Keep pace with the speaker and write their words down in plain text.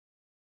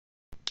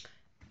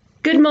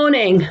Good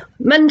morning.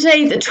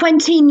 Monday the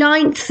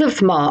 29th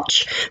of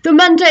March, the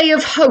Monday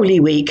of Holy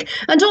Week,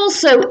 and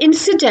also,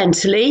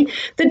 incidentally,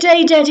 the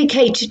day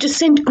dedicated to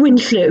St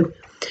Gwynllw,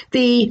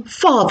 the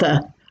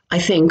father, I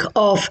think,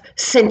 of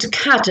St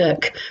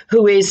Cadoc,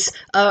 who is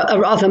a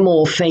rather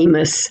more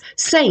famous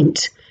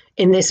saint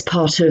in this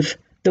part of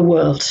the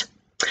world.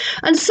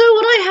 And so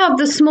what I have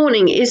this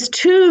morning is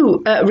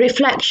two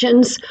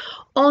reflections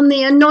on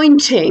the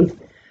anointing,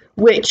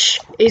 which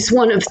is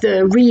one of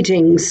the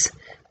readings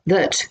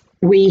that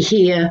we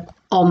hear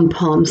on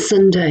Palm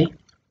Sunday.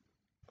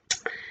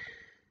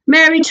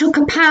 Mary took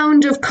a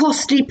pound of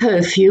costly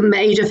perfume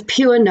made of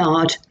pure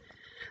nard,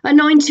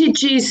 anointed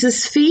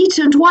Jesus' feet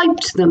and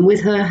wiped them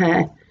with her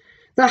hair.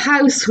 The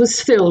house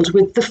was filled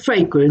with the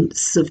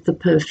fragrance of the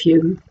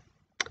perfume.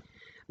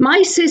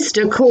 My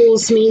sister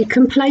calls me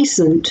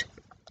complacent,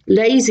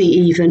 lazy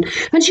even,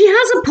 and she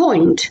has a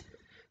point,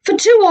 for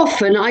too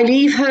often I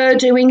leave her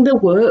doing the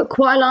work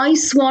while I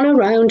swan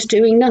around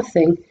doing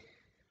nothing.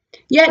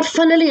 Yet,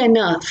 funnily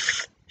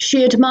enough,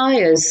 she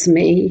admires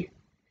me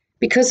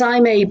because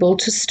I'm able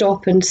to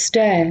stop and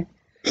stare,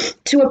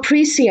 to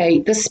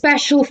appreciate the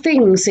special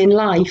things in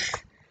life,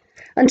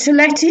 and to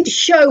let it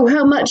show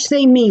how much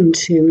they mean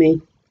to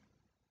me.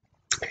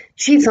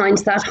 She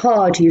finds that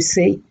hard, you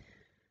see,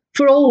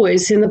 for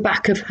always in the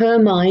back of her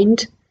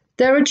mind,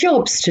 there are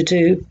jobs to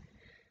do,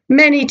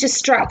 many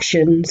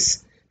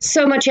distractions,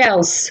 so much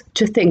else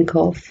to think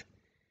of.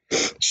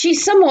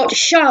 She's somewhat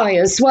shy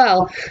as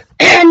well,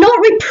 not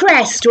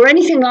repressed or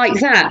anything like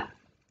that,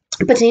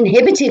 but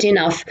inhibited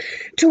enough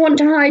to want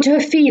to hide her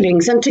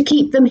feelings and to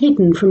keep them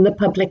hidden from the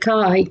public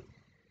eye.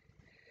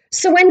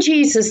 So when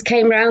Jesus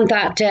came round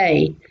that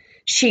day,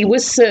 she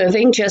was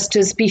serving just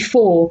as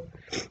before,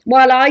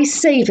 while I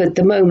savoured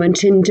the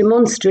moment in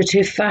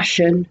demonstrative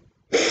fashion,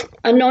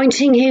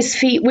 anointing his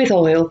feet with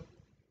oil.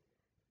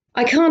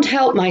 I can't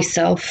help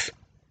myself,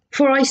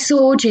 for I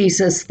saw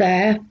Jesus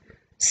there,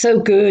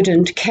 so good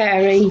and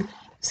caring,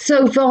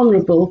 so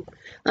vulnerable,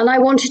 and I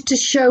wanted to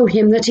show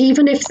him that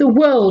even if the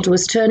world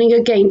was turning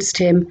against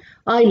him,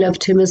 I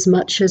loved him as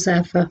much as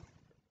ever.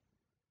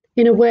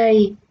 In a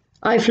way,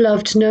 I've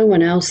loved no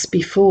one else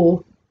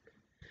before.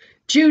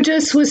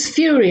 Judas was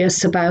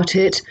furious about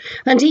it,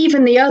 and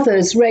even the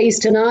others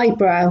raised an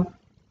eyebrow.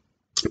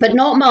 But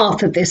not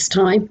Martha this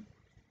time.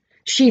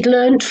 She'd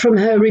learned from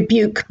her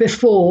rebuke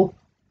before.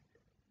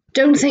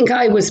 Don't think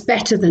I was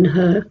better than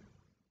her,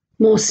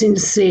 more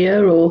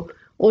sincere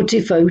or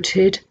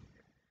devoted.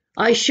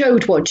 I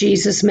showed what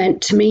Jesus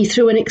meant to me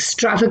through an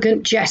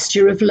extravagant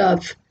gesture of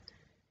love.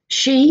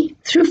 She,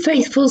 through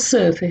faithful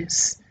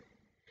service.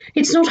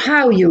 It's not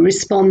how you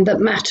respond that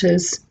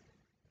matters,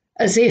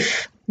 as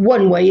if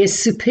one way is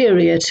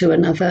superior to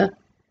another.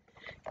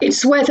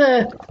 It's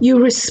whether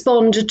you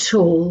respond at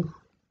all.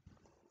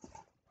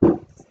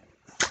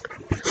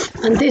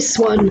 And this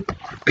one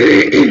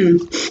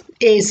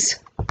is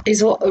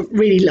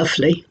really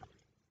lovely.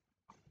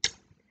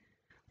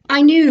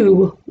 I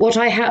knew what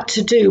I had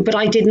to do, but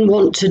I didn't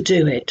want to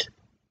do it.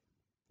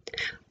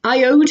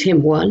 I owed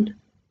him one.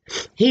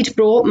 He'd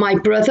brought my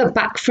brother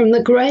back from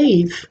the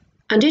grave,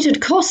 and it had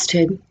cost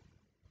him.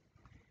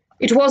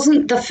 It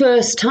wasn't the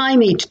first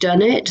time he'd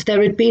done it.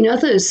 There had been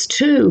others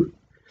too.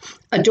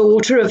 A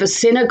daughter of a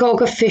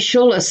synagogue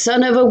official, a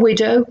son of a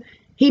widow.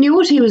 He knew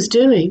what he was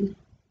doing.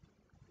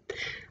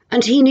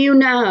 And he knew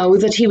now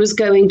that he was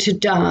going to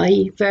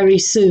die very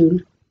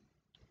soon.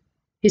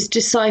 His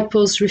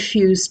disciples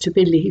refused to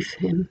believe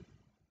him.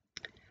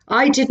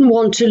 I didn't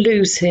want to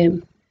lose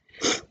him,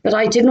 but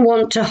I didn't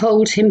want to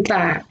hold him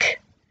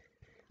back.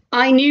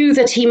 I knew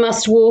that he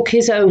must walk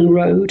his own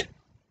road.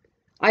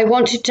 I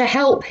wanted to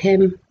help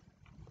him.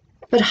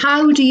 But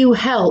how do you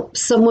help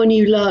someone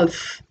you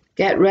love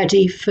get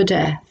ready for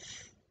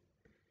death?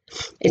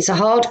 It's a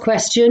hard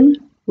question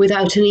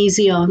without an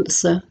easy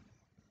answer.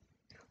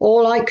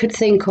 All I could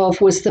think of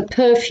was the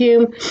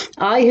perfume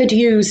I had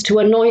used to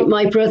anoint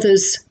my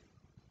brother's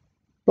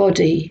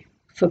body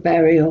for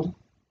burial.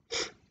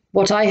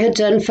 What I had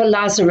done for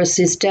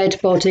Lazarus's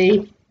dead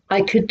body,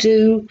 I could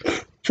do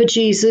for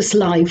Jesus'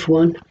 live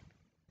one.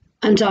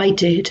 And I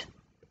did.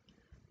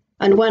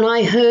 And when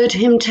I heard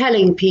him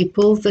telling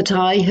people that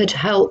I had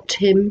helped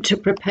him to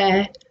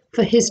prepare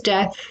for his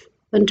death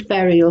and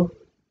burial,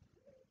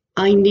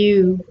 I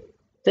knew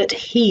that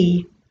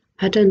he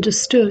had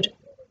understood.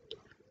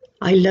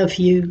 I love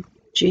you,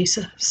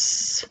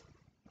 Jesus.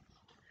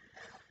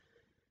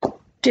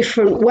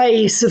 Different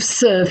ways of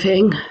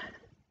serving,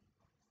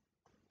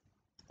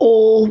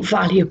 all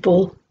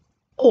valuable,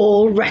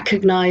 all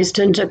recognised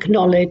and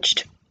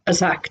acknowledged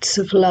as acts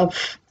of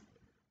love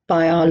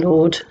by our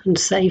Lord and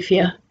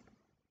Saviour.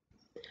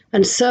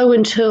 And so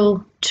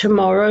until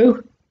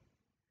tomorrow,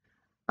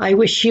 I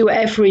wish you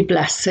every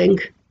blessing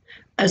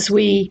as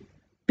we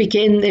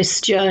begin this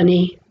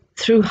journey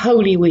through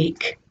Holy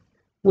Week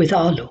with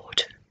our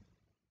Lord.